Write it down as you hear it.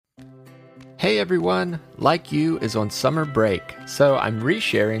Hey everyone! Like You is on summer break, so I'm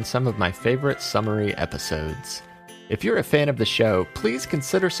resharing some of my favorite summary episodes. If you're a fan of the show, please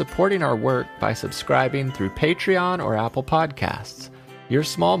consider supporting our work by subscribing through Patreon or Apple Podcasts. Your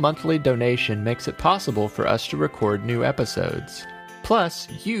small monthly donation makes it possible for us to record new episodes. Plus,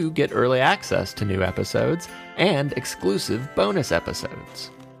 you get early access to new episodes and exclusive bonus episodes.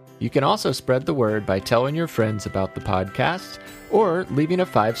 You can also spread the word by telling your friends about the podcast or leaving a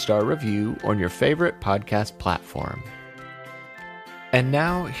 5-star review on your favorite podcast platform. And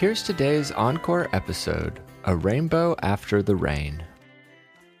now, here's today's Encore episode, A Rainbow After the Rain.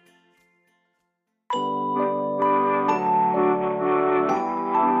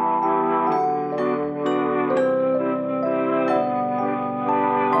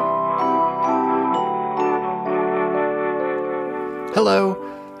 Hello,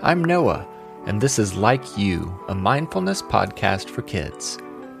 I'm Noah, and this is Like You, a mindfulness podcast for kids.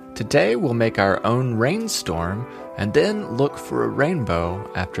 Today we'll make our own rainstorm and then look for a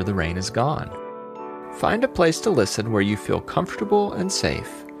rainbow after the rain is gone. Find a place to listen where you feel comfortable and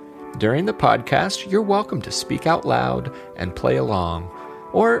safe. During the podcast, you're welcome to speak out loud and play along.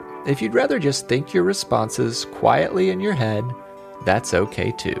 Or if you'd rather just think your responses quietly in your head, that's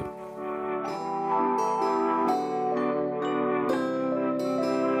okay too.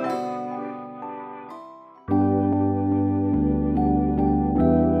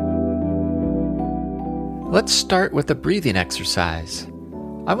 Let's start with a breathing exercise.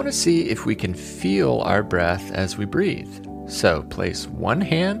 I want to see if we can feel our breath as we breathe. So place one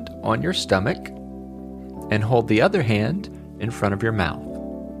hand on your stomach and hold the other hand in front of your mouth.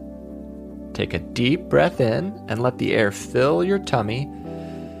 Take a deep breath in and let the air fill your tummy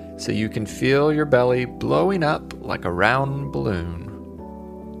so you can feel your belly blowing up like a round balloon.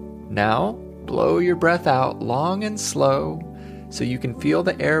 Now, blow your breath out long and slow so you can feel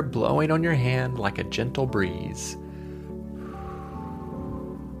the air blowing on your hand like a gentle breeze.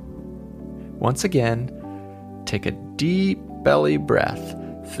 Once again, take a deep belly breath,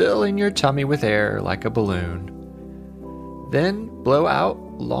 filling your tummy with air like a balloon. Then blow out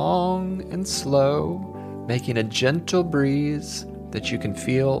long and slow, making a gentle breeze that you can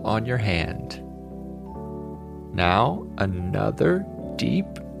feel on your hand. Now, another deep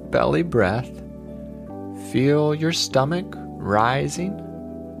belly breath. Feel your stomach rising,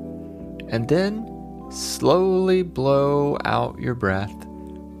 and then slowly blow out your breath,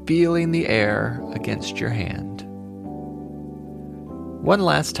 feeling the air against your hand. One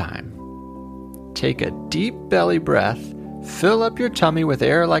last time. Take a deep belly breath, fill up your tummy with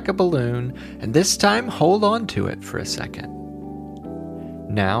air like a balloon, and this time hold on to it for a second.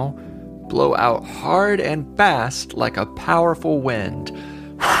 Now, blow out hard and fast like a powerful wind.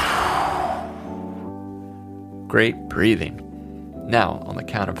 Great breathing. Now, on the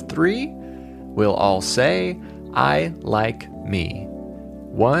count of 3, we'll all say, I like me.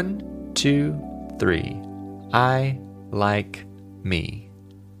 1, 2, 3. I like me.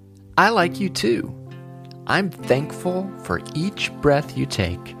 I like you too. I'm thankful for each breath you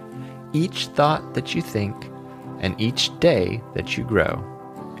take, each thought that you think, and each day that you grow.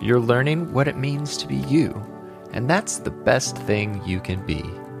 You're learning what it means to be you, and that's the best thing you can be.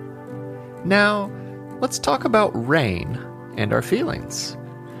 Now, let's talk about rain and our feelings.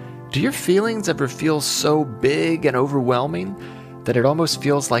 Do your feelings ever feel so big and overwhelming that it almost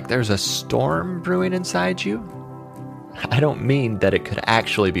feels like there's a storm brewing inside you? I don't mean that it could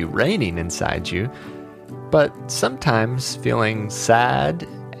actually be raining inside you, but sometimes feeling sad,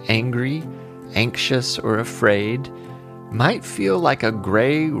 angry, anxious, or afraid might feel like a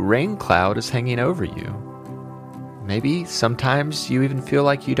gray rain cloud is hanging over you. Maybe sometimes you even feel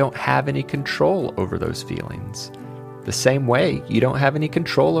like you don't have any control over those feelings. The same way you don't have any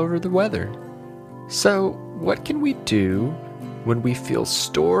control over the weather. So, what can we do when we feel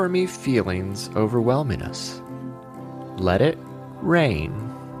stormy feelings overwhelming us? Let it rain.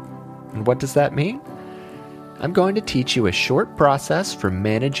 And what does that mean? I'm going to teach you a short process for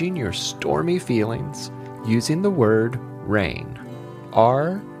managing your stormy feelings using the word rain.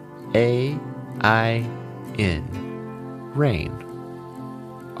 R-A-I-N. Rain.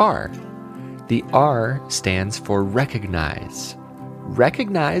 R. The R stands for recognize.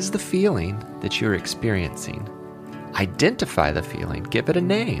 Recognize the feeling that you're experiencing. Identify the feeling, give it a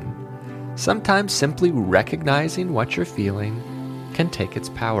name. Sometimes simply recognizing what you're feeling can take its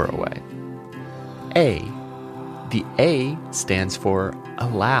power away. A. The A stands for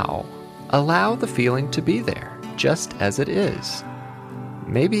allow. Allow the feeling to be there, just as it is.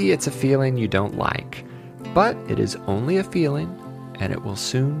 Maybe it's a feeling you don't like, but it is only a feeling and it will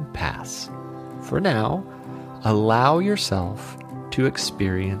soon pass. For now, allow yourself to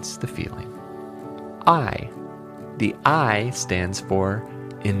experience the feeling. I. The I stands for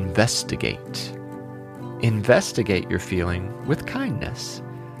investigate. Investigate your feeling with kindness.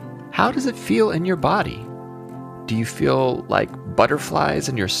 How does it feel in your body? Do you feel like butterflies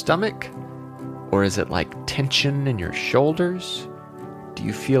in your stomach? Or is it like tension in your shoulders? Do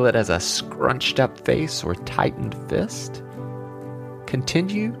you feel it as a scrunched up face or tightened fist?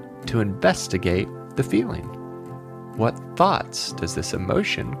 Continue to investigate the feeling. What thoughts does this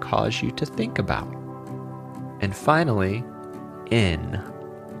emotion cause you to think about? And finally, N.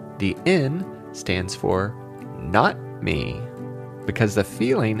 The N stands for not me, because the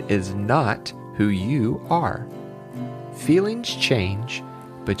feeling is not who you are. Feelings change,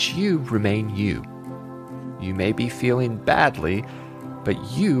 but you remain you. You may be feeling badly, but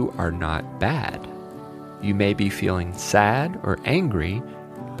you are not bad. You may be feeling sad or angry,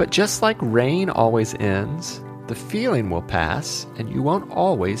 but just like rain always ends, the feeling will pass and you won't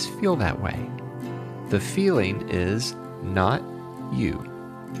always feel that way. The feeling is not you.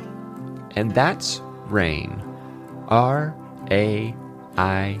 And that's rain. R-A-I-N.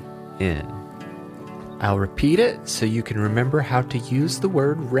 I'll repeat it so you can remember how to use the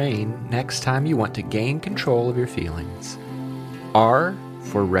word rain next time you want to gain control of your feelings. R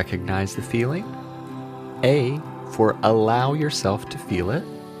for recognize the feeling. A for allow yourself to feel it.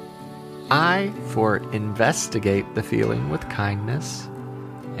 I for investigate the feeling with kindness.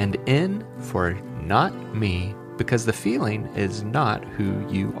 And N for not me, because the feeling is not who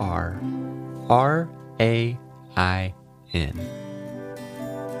you are. R-A-I-N.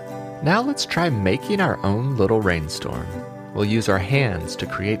 Now let's try making our own little rainstorm. We'll use our hands to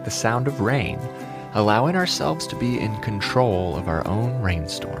create the sound of rain, allowing ourselves to be in control of our own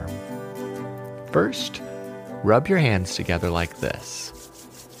rainstorm. First, rub your hands together like this.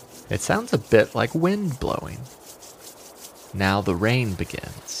 It sounds a bit like wind blowing. Now the rain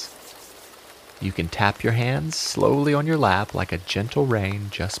begins. You can tap your hands slowly on your lap like a gentle rain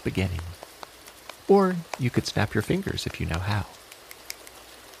just beginning. Or you could snap your fingers if you know how.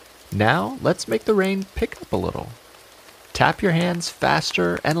 Now, let's make the rain pick up a little. Tap your hands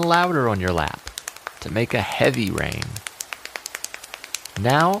faster and louder on your lap to make a heavy rain.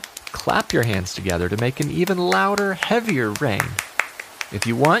 Now, clap your hands together to make an even louder, heavier rain. If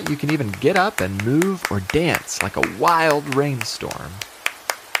you want, you can even get up and move or dance like a wild rainstorm.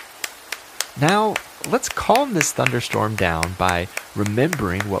 Now, let's calm this thunderstorm down by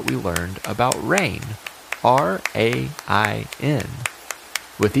remembering what we learned about rain. R-A-I-N.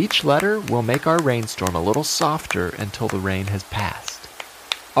 With each letter, we'll make our rainstorm a little softer until the rain has passed.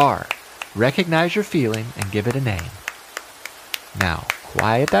 R. Recognize your feeling and give it a name. Now,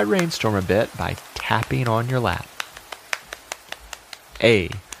 quiet that rainstorm a bit by tapping on your lap. A.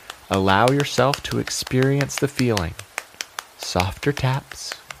 Allow yourself to experience the feeling. Softer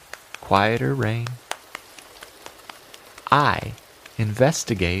taps, quieter rain. I.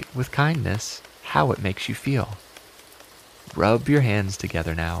 Investigate with kindness how it makes you feel. Rub your hands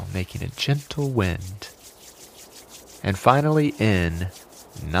together now, making a gentle wind. And finally, N.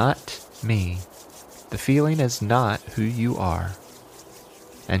 Not me. The feeling is not who you are.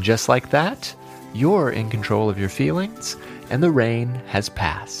 And just like that, you're in control of your feelings, and the rain has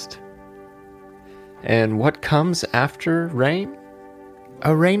passed. And what comes after rain?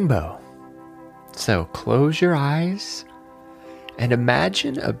 A rainbow. So close your eyes and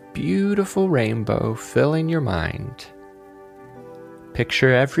imagine a beautiful rainbow filling your mind.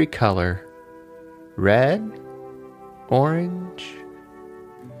 Picture every color: red, orange,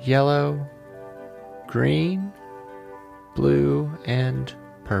 yellow, green, blue, and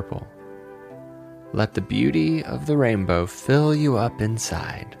purple. Let the beauty of the rainbow fill you up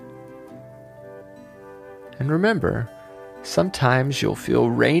inside. And remember, sometimes you'll feel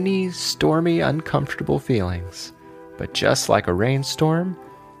rainy, stormy, uncomfortable feelings. But just like a rainstorm,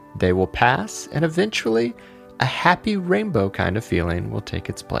 they will pass, and eventually a happy rainbow kind of feeling will take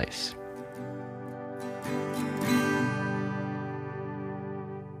its place.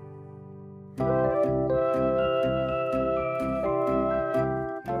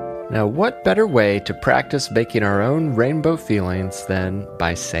 Now, what better way to practice making our own rainbow feelings than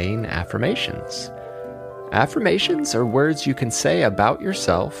by saying affirmations? Affirmations are words you can say about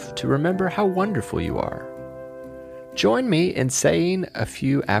yourself to remember how wonderful you are. Join me in saying a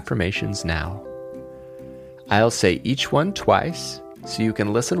few affirmations now. I'll say each one twice, so you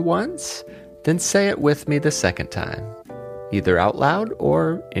can listen once, then say it with me the second time, either out loud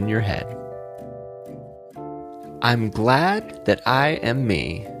or in your head. I'm glad that I am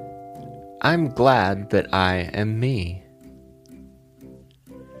me. I'm glad that I am me.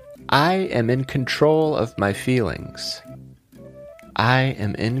 I am in control of my feelings. I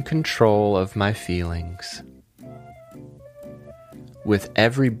am in control of my feelings. With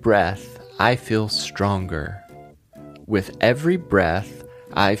every breath, I feel stronger. With every breath,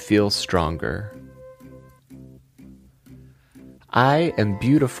 I feel stronger. I am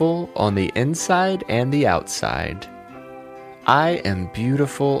beautiful on the inside and the outside. I am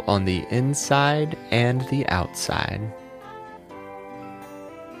beautiful on the inside and the outside.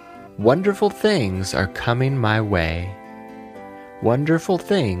 Wonderful things are coming my way. Wonderful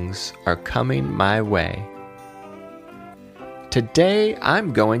things are coming my way. Today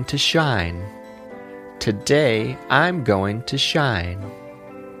I'm going to shine. Today I'm going to shine.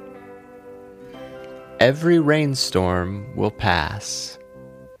 Every rainstorm will pass.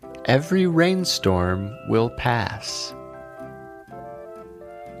 Every rainstorm will pass.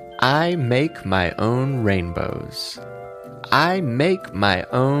 I make my own rainbows. I make my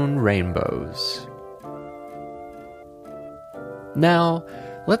own rainbows. Now,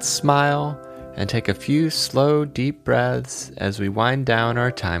 let's smile and take a few slow, deep breaths as we wind down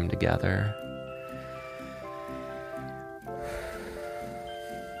our time together.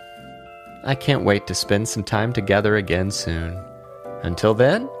 I can't wait to spend some time together again soon. Until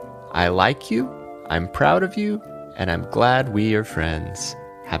then, I like you, I'm proud of you, and I'm glad we are friends.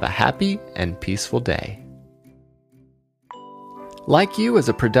 Have a happy and peaceful day. Like You is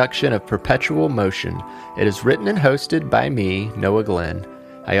a production of Perpetual Motion. It is written and hosted by me, Noah Glenn.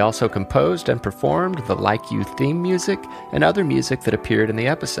 I also composed and performed the Like You theme music and other music that appeared in the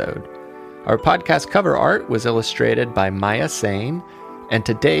episode. Our podcast cover art was illustrated by Maya Sane, and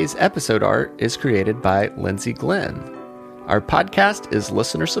today's episode art is created by Lindsay Glenn. Our podcast is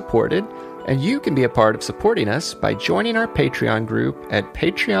listener-supported, and you can be a part of supporting us by joining our Patreon group at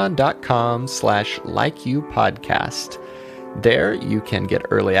patreon.com/likeyoupodcast. There, you can get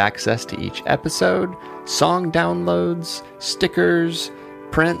early access to each episode, song downloads, stickers,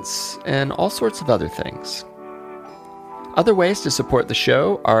 prints, and all sorts of other things. Other ways to support the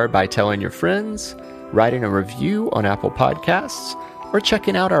show are by telling your friends, writing a review on Apple Podcasts, or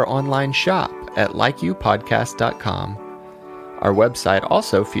checking out our online shop at likeyoupodcast.com. Our website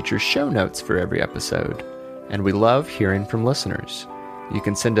also features show notes for every episode, and we love hearing from listeners. You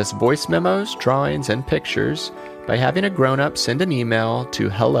can send us voice memos, drawings, and pictures by having a grown-up send an email to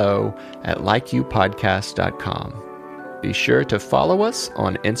hello@likeyoupodcast.com. Be sure to follow us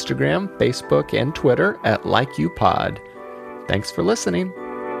on Instagram, Facebook, and Twitter at LikeYouPod. Thanks for listening.